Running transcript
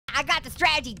I got the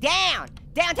strategy down.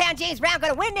 Downtown James Brown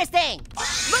gonna win this thing.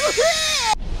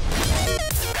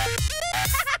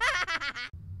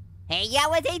 Hey,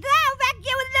 yo, it's Ethan, back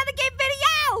here with another game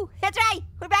video. That's right,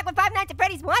 we're back with Five Nights at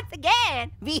Freddy's once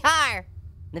again. VR.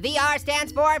 The VR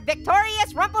stands for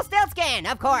Victorious Rumpelstiltskin,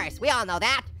 of course. We all know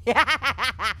that. Okay,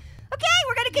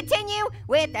 we're gonna continue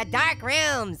with the dark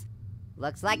rooms.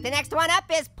 Looks like the next one up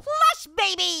is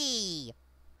Plushbaby.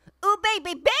 Ooh,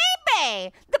 baby,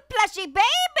 baby, the plushy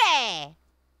baby.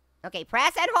 Okay,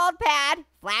 press and hold pad,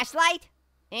 flashlight.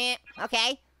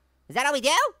 Okay. Is that all we do?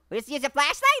 We just use a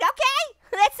flashlight? Okay,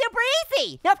 that's super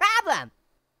easy, no problem.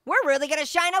 We're really gonna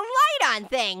shine a light on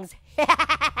things.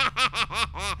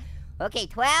 Okay,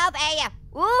 12 a.m.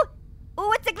 Ooh,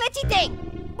 what's the glitchy thing?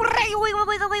 Wait. I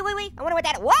wonder what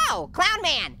that, whoa, Clown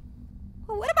Man.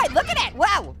 What am I looking at?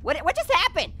 Whoa, what just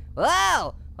happened?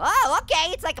 Whoa, oh,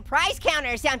 okay, it's like a prize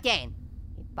counter or something.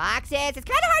 Boxes, it's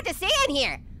kind of hard to see in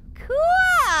here.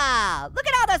 Cool, look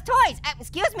at all those toys.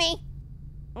 Excuse me,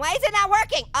 why is it not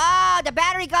working? Oh, the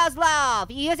battery goes low.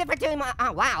 If you use it for doing more,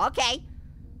 oh, wow, okay.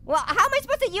 Well, how am I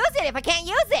supposed to use it if I can't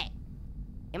use it?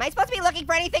 Am I supposed to be looking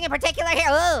for anything in particular here?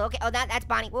 Oh, okay, oh, that's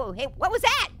Bonnie. Whoa, hey, what was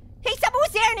that? Hey, someone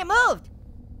was there and it moved.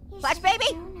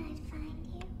 Plushbaby?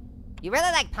 You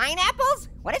really like pineapples?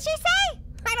 What did she say?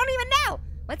 I don't even know.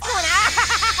 What's going on?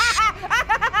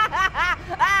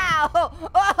 Ow!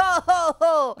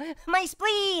 Oh, my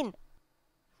spleen!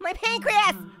 My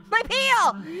pancreas! My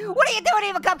peel! What are you doing,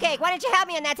 Evil Cupcake? Why didn't you help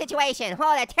me in that situation?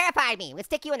 Oh, that terrified me. Let's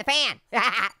stick you in the fan.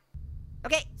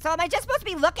 Okay, so am I just supposed to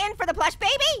be looking for the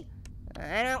Plushbaby?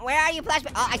 I don't, where are you,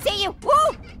 Plushbaby? Oh, I see you.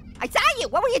 Woo! I saw you.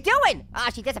 What were you doing? Oh,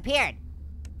 she disappeared.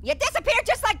 You disappeared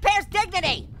just like Pear's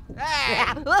dignity. Hey.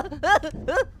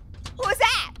 What was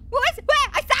that? What?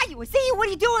 I saw you. I see you. What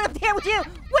are you doing up there with you?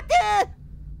 What's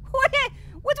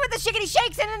with the shiggity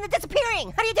shakes and then the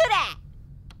disappearing? How do you do that?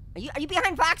 Are you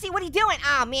behind Foxy? What are you doing?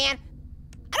 Oh man,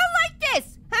 I don't like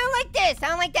this. I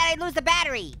don't like that. I lose the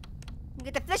battery. You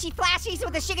get the fishy flashies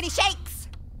with the shiggity shakes.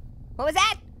 What was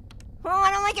that? Oh, I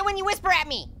don't like it when you whisper at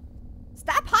me.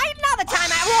 Stop hiding all the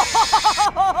time.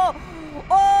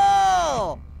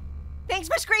 Oh! Thanks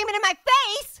for screaming in my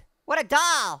face. What a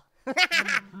doll.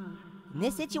 In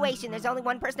this situation, there's only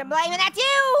one person to blame, and that's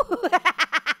you.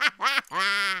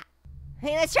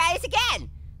 Hey, let's try this again.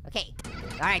 Okay,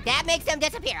 all right, that makes them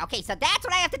disappear. Okay, so that's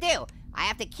what I have to do. I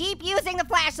have to keep using the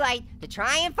flashlight to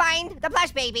try and find the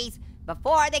Plushbabies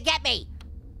before they get me.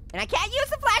 And I can't use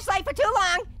the flashlight for too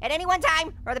long at any one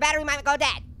time, or the battery might go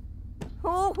dead.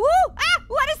 Ooh,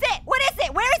 what is it? What is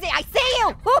it? Where is it? I see you.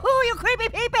 Ooh, you creepy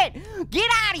peeping.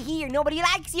 Get out of here. Nobody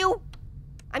likes you.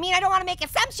 I mean, I don't want to make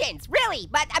assumptions, really,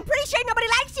 but I'm pretty sure nobody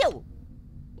likes you.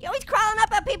 You're always crawling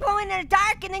up at people in the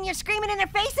dark and then you're screaming in their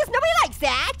faces. Nobody likes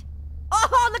that.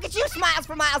 Oh, look at you, Smiles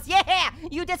for Miles. Yeah,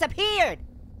 you disappeared.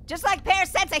 Just like Pear's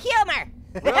sense of humor.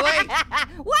 Really?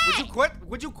 What?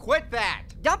 Would you quit that?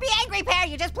 Don't be angry, Pear.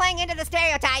 You're just playing into the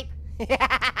stereotype.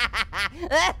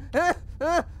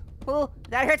 Ooh,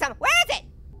 that hurt something. Where is it?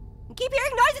 I keep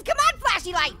hearing noises. Come on,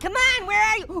 flashy light. Come on, where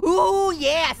are you? Ooh,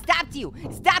 yeah, stopped you.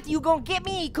 Stopped you. Gonna get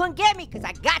me. You couldn't get me because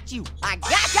I got you. I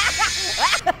got you.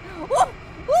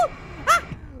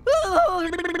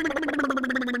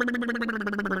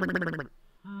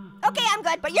 Okay, I'm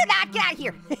good, but you're not. Get out of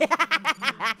here.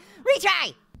 Retry.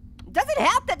 It doesn't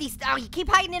help that you keep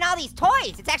hiding in all these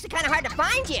toys. It's actually kind of hard to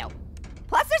find you.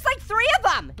 Plus, there's like 3 of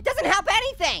them. It doesn't help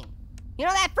anything. You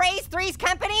know that phrase, three's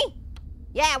company?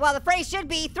 Yeah, well, the phrase should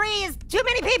be, 3 is too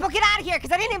many people, get out of here,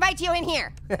 because I didn't invite you in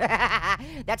here.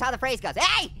 That's how the phrase goes.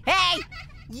 Hey,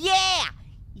 yeah.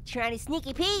 You trying to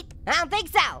sneaky Pete? I don't think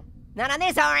so. Not on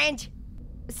this orange.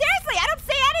 Seriously, I don't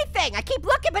see anything. I keep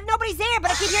looking, but nobody's there,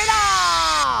 but I keep hearing,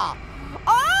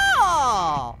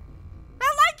 oh. I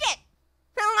don't like it.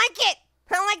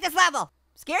 I don't like this level.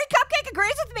 Scary Cupcake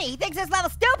agrees with me. He thinks this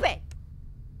level's stupid.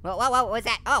 Whoa, what was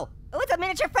that? Oh, it's a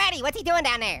miniature Freddy. What's he doing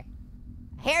down there?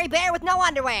 A hairy bear with no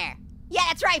underwear. Yeah,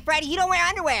 that's right, Freddy. You don't wear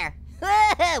underwear.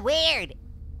 Weird.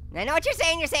 I know what you're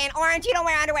saying. You're saying orange. You don't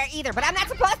wear underwear either, but I'm not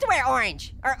supposed to wear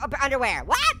orange or underwear.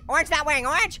 What? Orange not wearing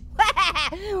orange?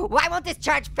 Why won't this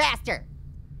charge faster?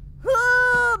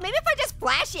 Ooh, maybe if I just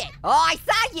flash it. Oh, I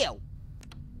saw you.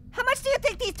 How much do you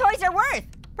think these toys are worth?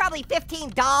 Probably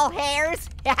 15 doll hairs.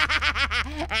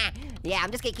 Yeah, I'm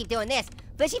just gonna keep doing this.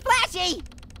 Fishy flashy.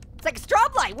 It's like a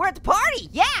strobe light. We're at the party.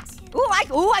 Yes. Ooh, I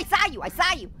saw you.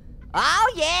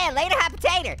 Oh yeah, later hot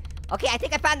potato. Okay, I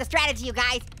think I found the strategy, you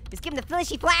guys. Just give them the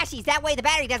fishy flashies. That way the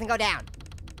battery doesn't go down.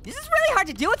 This is really hard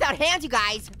to do without hands, you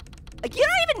guys. Like, you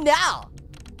don't even know.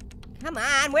 Come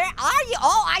on, where are you?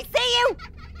 Oh, I see you.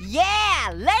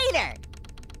 Yeah, later.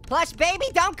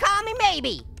 Plushbaby, don't call me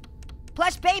maybe.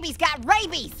 Plushbaby's got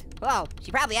rabies. Oh,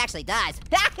 she probably actually does.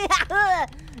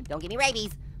 Don't give me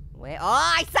rabies. Wait,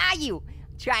 oh, I saw you.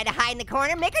 Try to hide in the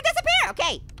corner, make her disappear.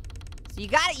 Okay. So you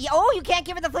got it. Oh, you can't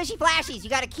give her the flishy flashies. You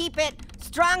got to keep it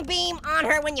strong beam on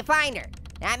her when you find her.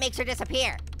 That makes her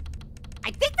disappear.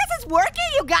 I think this is working,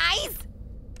 you guys.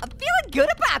 I'm feeling good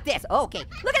about this. Oh, okay,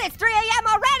 look at it, it's 3 a.m.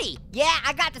 already. Yeah,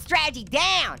 I got the strategy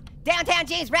down. Downtown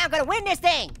James Brown gonna win this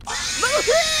thing.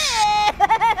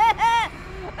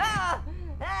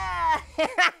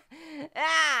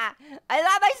 I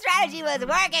thought my strategy was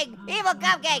working. Evil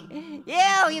Cupcake,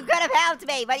 you could have helped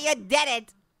me, but you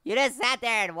didn't. You just sat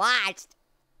there and watched.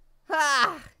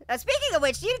 Speaking of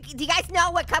which, do you guys know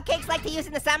what cupcakes like to use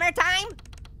in the summertime?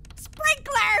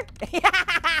 Sprinkler!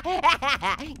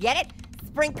 Get it?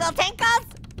 Sprinkle tinkles?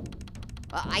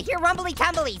 I hear rumbly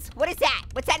tumblies. What is that?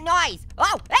 What's that noise?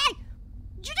 Oh, hey!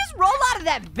 Did you just roll out of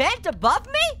that vent above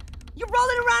me? You're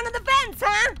rolling around in the vents,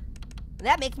 huh?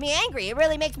 That makes me angry. It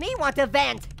really makes me want to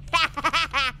vent.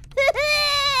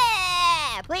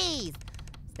 Please,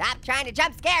 stop trying to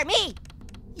jump scare me.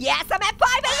 Yes, I'm at 5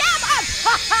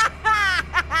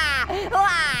 a.m.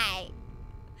 Why?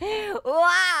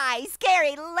 Why,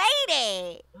 scary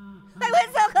lady? I was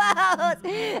so close.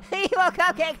 Evil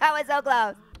Cupcake, I was so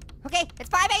close. Okay, it's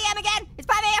 5 a.m. again. It's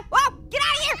 5 a.m. Whoa, get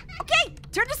out of here. Okay,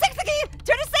 turn to 6 again.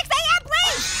 Turn to 6 a.m.,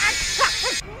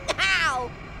 please. Ow.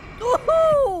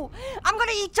 Woohoo! I'm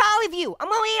gonna eat all of you. I'm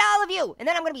gonna eat all of you, and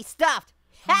then I'm gonna be stuffed.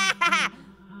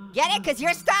 Get it? Because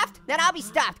you're stuffed? Then I'll be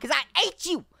stuffed, because I ate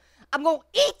you. I'm gonna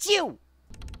eat you.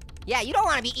 Yeah, you don't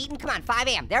want to be eaten. Come on, 5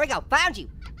 a.m. There we go, found you.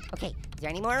 Okay, is there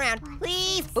any more around?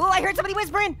 Please. Ooh, I heard somebody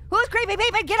whispering. Who's creepy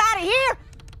peeping? Get out of here.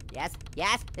 Yes,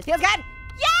 yes, this feels good.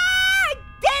 Yeah, I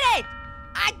did it.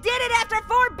 I did it after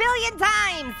 4 billion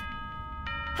times.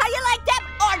 How you like that,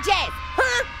 oranges?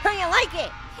 Huh? How you like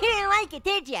it? You didn't like it,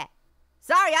 did ya?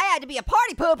 Sorry, I had to be a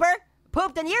party pooper.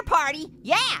 Pooped in your party.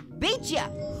 Yeah, beat ya.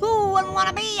 Who wouldn't want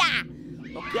to be ya?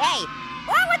 Okay.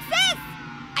 Oh, what's this?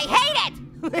 I hate it.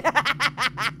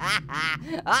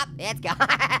 Oh, it's gone.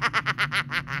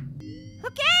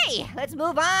 Okay, let's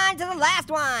move on to the last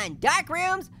one. Dark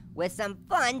rooms with some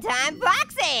Funtime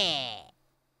Foxy.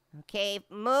 Okay,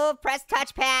 move, press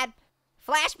touchpad.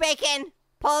 Flash bacon,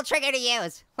 pull trigger to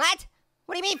use. What?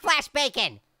 What do you mean flash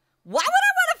bacon? Why would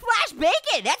I want to flash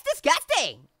bacon? That's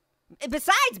disgusting.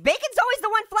 Besides, bacon's always the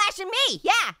one flashing me.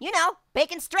 Yeah, you know,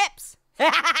 bacon strips.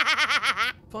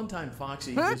 Funtime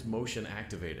Foxy is motion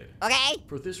activated. Okay.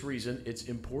 For this reason, it's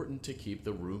important to keep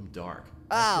the room dark.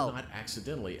 Oh. To not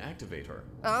accidentally activate her.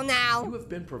 Oh, no. You have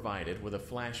been provided with a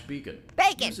flash beacon.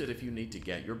 Bacon. Use it if you need to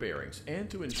get your bearings and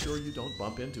to ensure you don't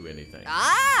bump into anything.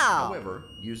 Oh. However,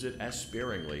 use it as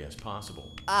sparingly as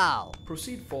possible. Oh.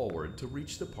 Proceed forward to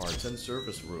reach the parts and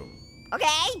service room.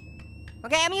 Okay.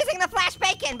 Okay, I'm using the flash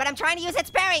bacon, but I'm trying to use it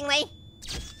sparingly.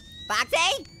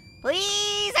 Foxy,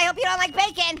 please, I hope you don't like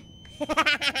bacon. I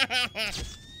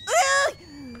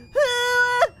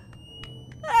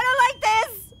don't like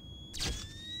this.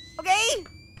 Okay,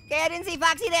 I didn't see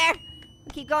Foxy there.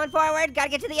 Keep going forward, gotta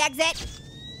get to the exit.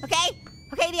 Okay,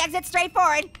 the exit's straight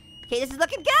forward. Okay, this is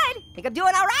looking good. Think I'm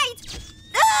doing all right.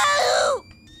 Ooh!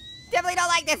 Definitely don't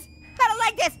like this. I don't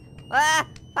like this.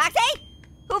 Foxy?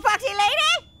 Who, Foxy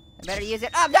lady? I better use it.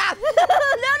 Oh, no! No!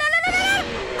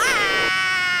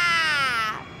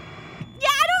 Ah! Yeah,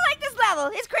 I don't like this level.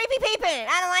 It's creepy peeping.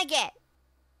 I don't like it.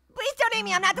 Please don't hate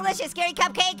me. I'm not delicious, scary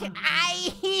cupcake.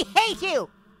 I hate you.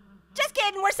 Just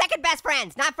kidding. We're second best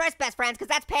friends, not first best friends, because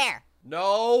that's pear.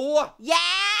 No.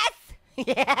 Yes.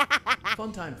 Yeah.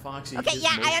 Funtime Foxy. Okay,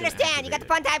 yeah, I understand. You got the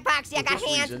Funtime Foxy. I got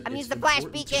hands. I'm using the flash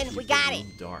beacon. We got it.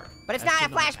 But it's not a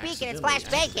flash beacon. It's flash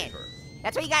bacon.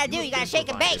 That's what you gotta do. You gotta shake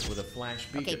and bake.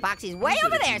 Okay, Foxy's way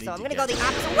over there, so I'm gonna go the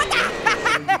opposite. What the?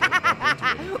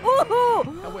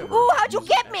 Ooh, how'd you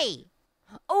get me?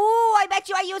 Ooh, I bet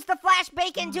you I used the flash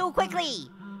bacon too quickly.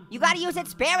 You gotta use it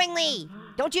sparingly.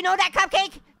 Don't you know that,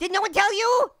 Cupcake? Did no one tell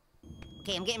you?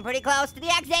 Okay, I'm getting pretty close to the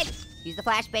exit. Use the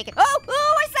flash bacon. Oh,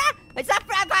 I saw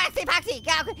Foxy.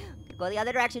 Go the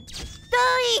other direction.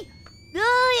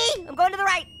 I'm going to the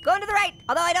right.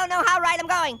 Although I don't know how right I'm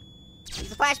going. Use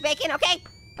the flash bacon, okay?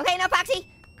 Okay, now Foxy.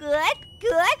 Good.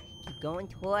 Keep going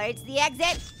towards the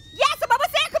exit. Yes, I'm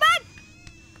almost there, come on!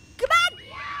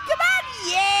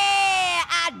 Yeah,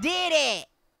 I did it.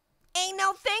 Ain't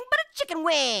no thing but a chicken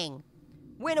wing.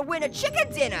 Winner,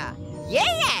 chicken dinner.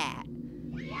 Yeah.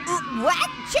 What?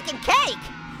 Chicken cake?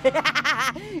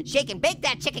 Shake and bake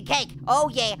that chicken cake. Oh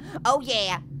yeah. I'm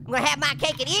gonna have my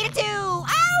cake and eat it too.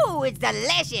 Oh, it's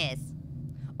delicious.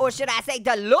 Or should I say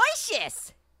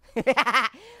delicious? All right,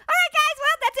 guys,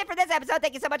 well, that's it for this episode.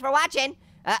 Thank you so much for watching.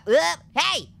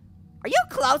 Hey, Are you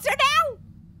closer now?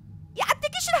 Yeah, I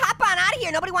think you should hop on out of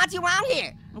here. Nobody wants you around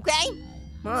here, okay?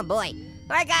 Oh boy.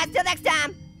 All right, guys, till next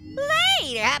time.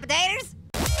 Later, hot potatoes.